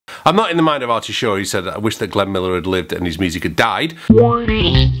I'm not in the mind of Artie Shaw, who said, I wish that Glenn Miller had lived and his music had died.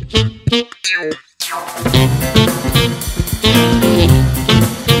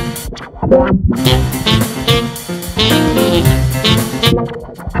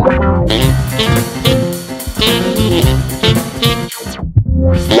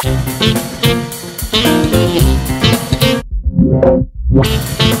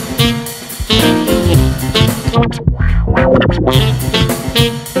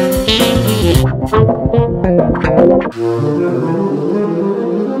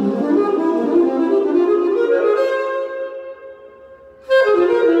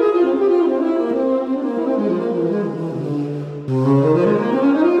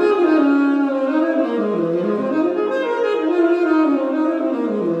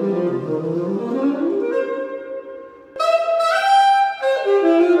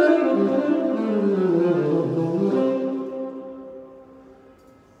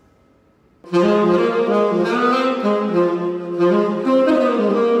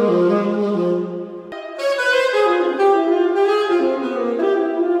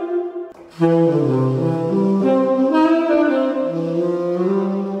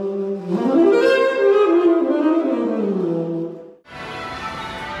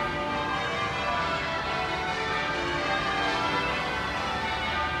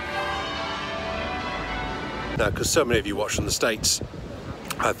 Now, because so many of you watch from the States,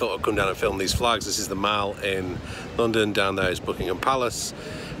 I thought I'd come down and film these flags. This is the Mall in London, down there is Buckingham Palace.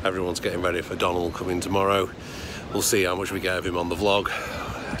 Everyone's getting ready for Donald coming tomorrow. We'll see how much we get of him on the vlog.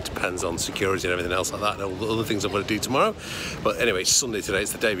 It depends on security and everything else like that, and all the other things I'm going to do tomorrow. But anyway, it's Sunday today,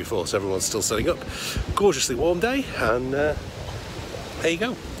 it's the day before, so everyone's still setting up. Gorgeously warm day, and there you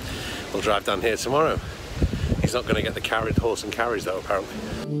go. We'll drive down here tomorrow. He's not going to get the carried horse and carriage though, apparently.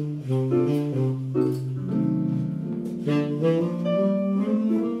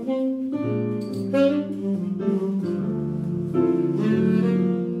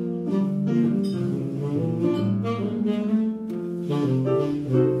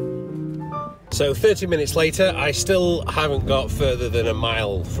 So 30 minutes later, I still haven't got further than a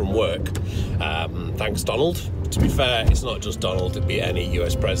mile from work. Thanks, Donald. To be fair, it's not just Donald, it'd be any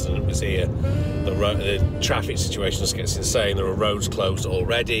US president was here. The traffic situation just gets insane. There are roads closed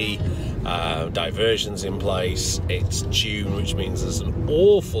already, diversions in place. It's June, which means there's an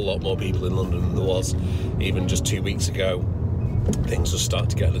awful lot more people in London than there was even just 2 weeks ago. Things just start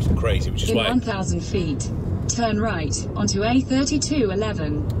to get a little crazy, which is why... 1,000 feet. Turn right onto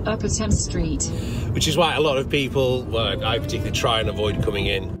A3211, Upper Thames Street. Which is why a lot of people, well, I particularly try and avoid coming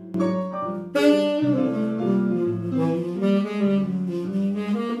in.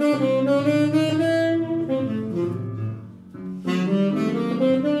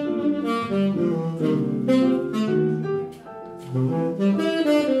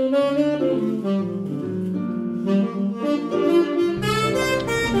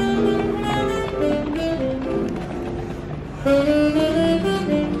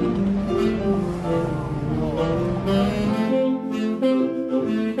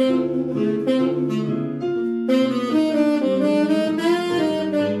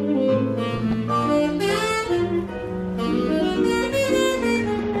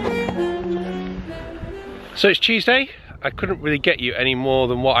 So it's Tuesday. I couldn't really get you any more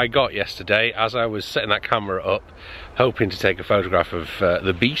than what I got yesterday as I was setting that camera up, hoping to take a photograph of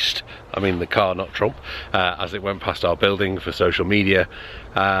the beast, I mean the car, not Trump, as it went past our building for social media.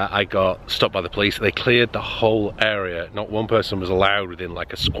 I got stopped by the police. They cleared the whole area. Not one person was allowed within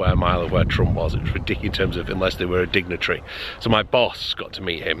like a square mile of where Trump was. It was ridiculous in terms of unless they were a dignitary. So my boss got to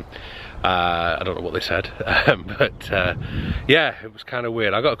meet him. I don't know what they said, but yeah, it was kind of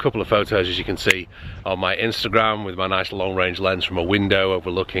weird. I got a couple of photos, as you can see, on my Instagram with my nice long-range lens from a window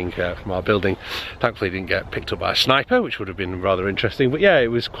overlooking from our building. Thankfully, it didn't get picked up by a sniper, which would have been rather interesting. But yeah, it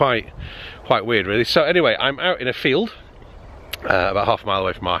was quite weird, really. So anyway, I'm out in a field about half a mile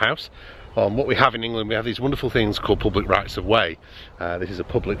away from our house. On what we have in England, we have these wonderful things called public rights of way. This is a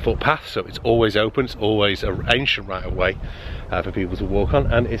public footpath, so it's always open. It's always an ancient right of way for people to walk on,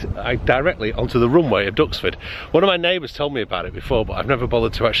 and it's directly onto the runway of Duxford. One of my neighbours told me about it before, but I've never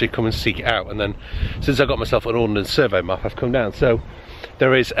bothered to actually come and seek it out. And then, since I got myself an ordnance survey map, I've come down. So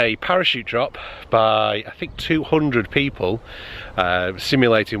there is a parachute drop by, I think, 200 people,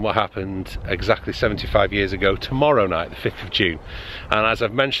 simulating what happened exactly 75 years ago tomorrow night, the 5th of June. And as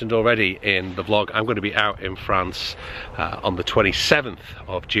I've mentioned already in the vlog, I'm going to be out in France on the 27th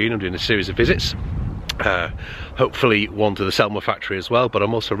of June. I'm doing a series of visits. Hopefully one to the Selma factory as well, but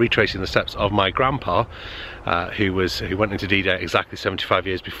I'm also retracing the steps of my grandpa who went into D-Day exactly 75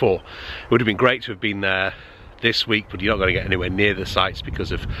 years before. It would have been great to have been there this week, but you're not going to get anywhere near the sites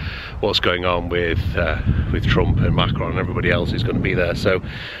because of what's going on with Trump and Macron and everybody else who's going to be there. So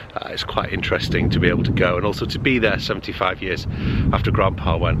it's quite interesting to be able to go, and also to be there 75 years after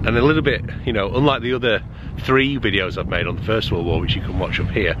Grandpa went. And a little bit, you know, unlike the other 3 videos I've made on the First World War, which you can watch up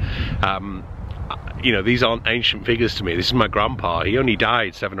here, you know, these aren't ancient figures to me. This is my grandpa. He only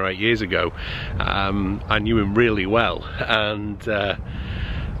died 7 or 8 years ago. I knew him really well, and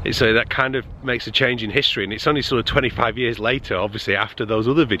so that kind of makes a change in history, and it's only sort of 25 years later, obviously, after those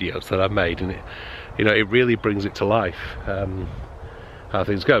other videos that I've made, and it, you know, it really brings it to life, how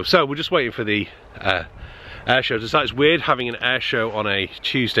things go. So we're just waiting for the air show to start. It's weird having an air show on a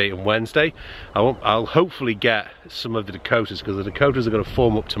Tuesday and Wednesday. I'll hopefully get some of the Dakotas, because the Dakotas are going to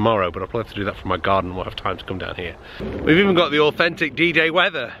form up tomorrow, but I'll probably have to do that from my garden and won't have time to come down here. We've even got the authentic D-Day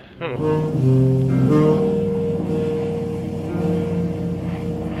weather.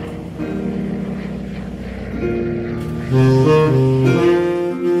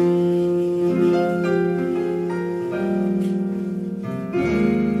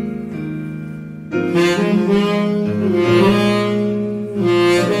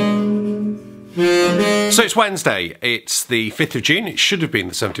 So it's Wednesday, it's the 5th of June, it should have been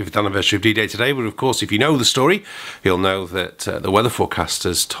the 75th anniversary of D-Day today, but of course if you know the story, you'll know that the weather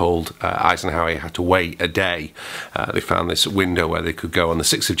forecasters told Eisenhower he had to wait a day. They found this window where they could go on the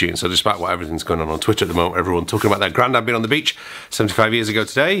 6th of June, so despite what everything's going on Twitter at the moment, everyone talking about their granddad being on the beach 75 years ago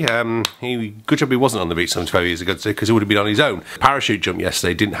today, good job he wasn't on the beach 75 years ago today, because he would have been on his own. Parachute jump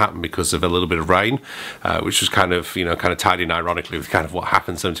yesterday didn't happen because of a little bit of rain, which was kind of, you know, kind of tied in ironically with kind of what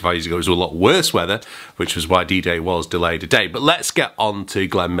happened 75 years ago. It was a lot worse weather, which was why D-Day was delayed a day. But let's get on to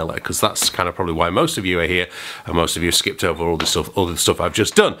Glenn Miller, because that's kind of probably why most of you are here, and most of you have skipped over all the stuff I've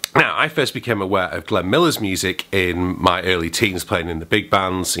just done. Now, I first became aware of Glenn Miller's music in my early teens, playing in the big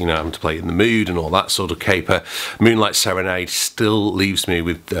bands, you know, having to play In the Mood and all that sort of caper. Moonlight Serenade still leaves me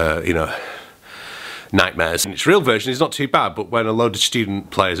with, you know, nightmares. And its real version is not too bad, but when a load of student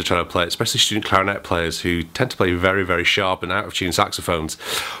players are trying to play it, especially student clarinet players who tend to play very, very sharp and out-of-tune saxophones,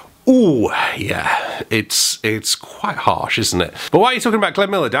 ooh, yeah, it's quite harsh, isn't it? But why are you talking about Glenn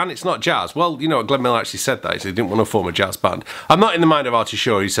Miller, Dan? It's not jazz. Well, you know what, Glenn Miller actually said that. He said he didn't want to form a jazz band. I'm not in the mind of Artie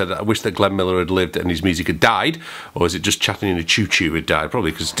Shaw. He said, I wish that Glenn Miller had lived and his music had died. Or is it just chatting in a choo-choo had died? Probably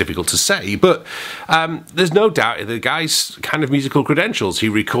because it's difficult to say. But there's no doubt the guy's kind of musical credentials. He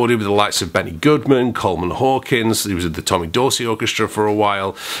recorded with the likes of Benny Goodman, Coleman Hawkins. He was at the Tommy Dorsey Orchestra for a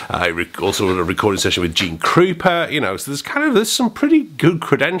while. He also had a recording session with Gene Krupa. You know, so there's some pretty good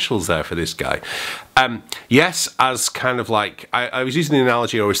credentials there for this guy. Yes, as kind of like, I was using the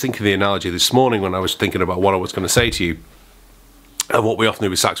analogy, or I was thinking the analogy this morning when I was thinking about what I was going to say to you, and what we often do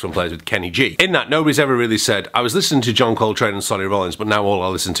with saxophone players with Kenny G. In that, nobody's ever really said, I was listening to John Coltrane and Sonny Rollins, but now all I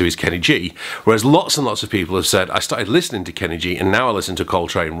listen to is Kenny G. Whereas lots and lots of people have said, I started listening to Kenny G, and now I listen to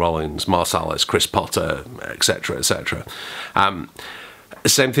Coltrane, Rollins, Marsalis, Chris Potter, etc., etc.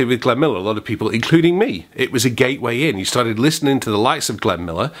 Same thing with Glenn Miller. A lot of people, including me, it was a gateway in. You started listening to the likes of Glenn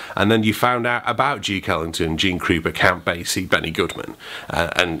Miller, and then you found out about Duke Ellington, Gene Krupa, Count Basie, Benny Goodman,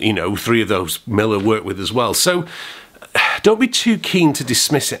 and, you know, 3 of those Miller worked with as well. So don't be too keen to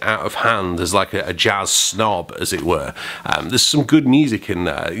dismiss it out of hand as like a jazz snob, as it were. There's some good music in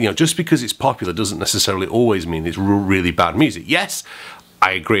there. You know, just because it's popular doesn't necessarily always mean it's really bad music. Yes,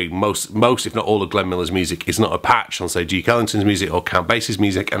 I agree, most if not all of Glenn Miller's music is not a patch on, say, Duke Ellington's music or Count Basie's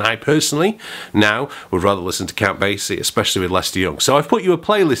music, and I personally now would rather listen to Count Basie, especially with Lester Young. So I've put you a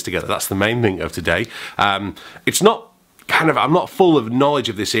playlist together. That's the main thing of today. It's not I'm not full of knowledge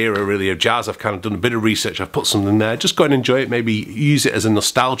of this era really of jazz. I've kind of done a bit of research. I've put something there. Just go and enjoy it. Maybe use it as a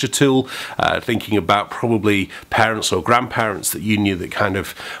nostalgia tool, thinking about probably parents or grandparents that you knew that kind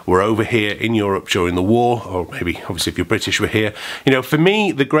of were over here in Europe during the war, or maybe obviously if you're British were here. You know, for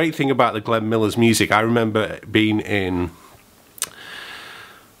me, the great thing about the Glenn Miller's music, I remember being in,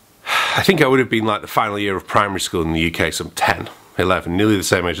 I think I would have been like the final year of primary school in the UK, so I'm 10. 11, nearly the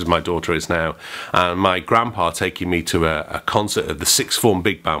same age as my daughter is now, and my grandpa taking me to a concert of the sixth form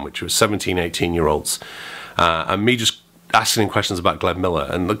big band, which was 17, 18-year-olds, and me just asking him questions about Glenn Miller,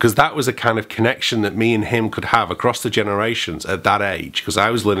 and because that was a kind of connection that me and him could have across the generations at that age, because I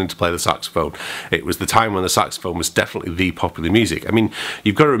was learning to play the saxophone. It was the time when the saxophone was definitely the popular music. I mean,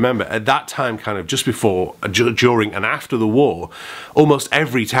 you've got to remember, at that time, kind of just before, during and after the war, almost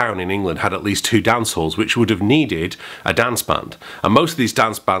every town in England had at least 2 dance halls, which would have needed a dance band, and most of these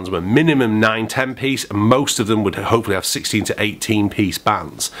dance bands were minimum 9-10 piece, and most of them would hopefully have 16 to 18 piece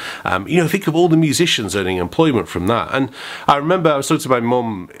bands. You know, think of all the musicians earning employment from that. And I remember I was talking to my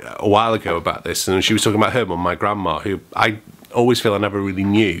mum a while ago about this, and she was talking about her mum, my grandma, who always feel I never really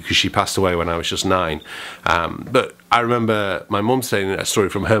knew, because she passed away when I was just 9. But I remember my mum saying a story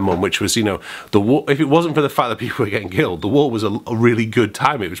from her mum, which was, you know, the war, if it wasn't for the fact that people were getting killed, the war was a really good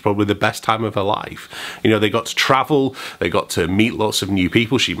time. It was probably the best time of her life. You know, they got to travel, they got to meet lots of new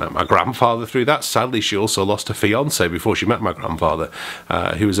people. She met my grandfather through that. Sadly, she also lost a fiance before she met my grandfather,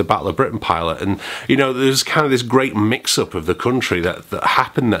 who was a Battle of Britain pilot. And, you know, there's kind of this great mix-up of the country that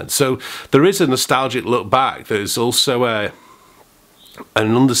happened then. So there is a nostalgic look back. There's also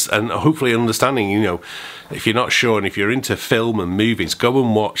and hopefully an understanding. You know, if you're not sure and if you're into film and movies, go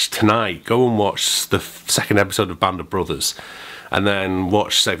and watch tonight. Go and watch the second episode of Band of Brothers, and then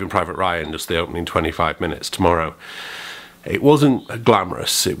watch Saving Private Ryan, just the opening 25 minutes tomorrow. It wasn't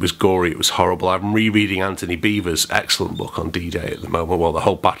glamorous, it was gory, it was horrible. I'm rereading Anthony Beevor's excellent book on D-Day at the moment, well, the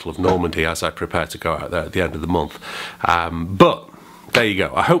whole Battle of Normandy, as I prepare to go out there at the end of the month. But there you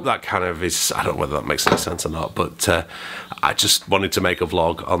go. I hope that kind of is, I don't know whether that makes any sense or not, but I just wanted to make a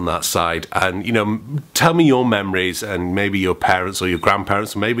vlog on that side. And, you know, tell me your memories, and maybe your parents or your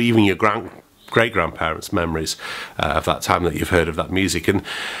grandparents, or maybe even your great-grandparents' memories of that time that you've heard of that music. And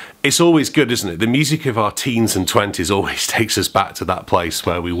it's always good, isn't it? The music of our teens and 20s always takes us back to that place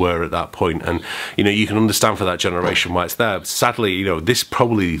where we were at that point. And, you know, you can understand for that generation why it's there. But sadly, you know, this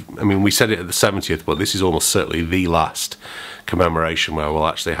probably, I mean, we said it at the 70th, but this is almost certainly the last commemoration where we'll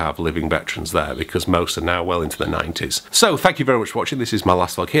actually have living veterans there, because most are now well into the 90s. So thank you very much for watching. This is my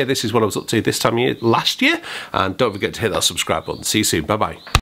last vlog here. This is what I was up to this time of year last year, and don't forget to hit that subscribe button. See you soon. Bye bye.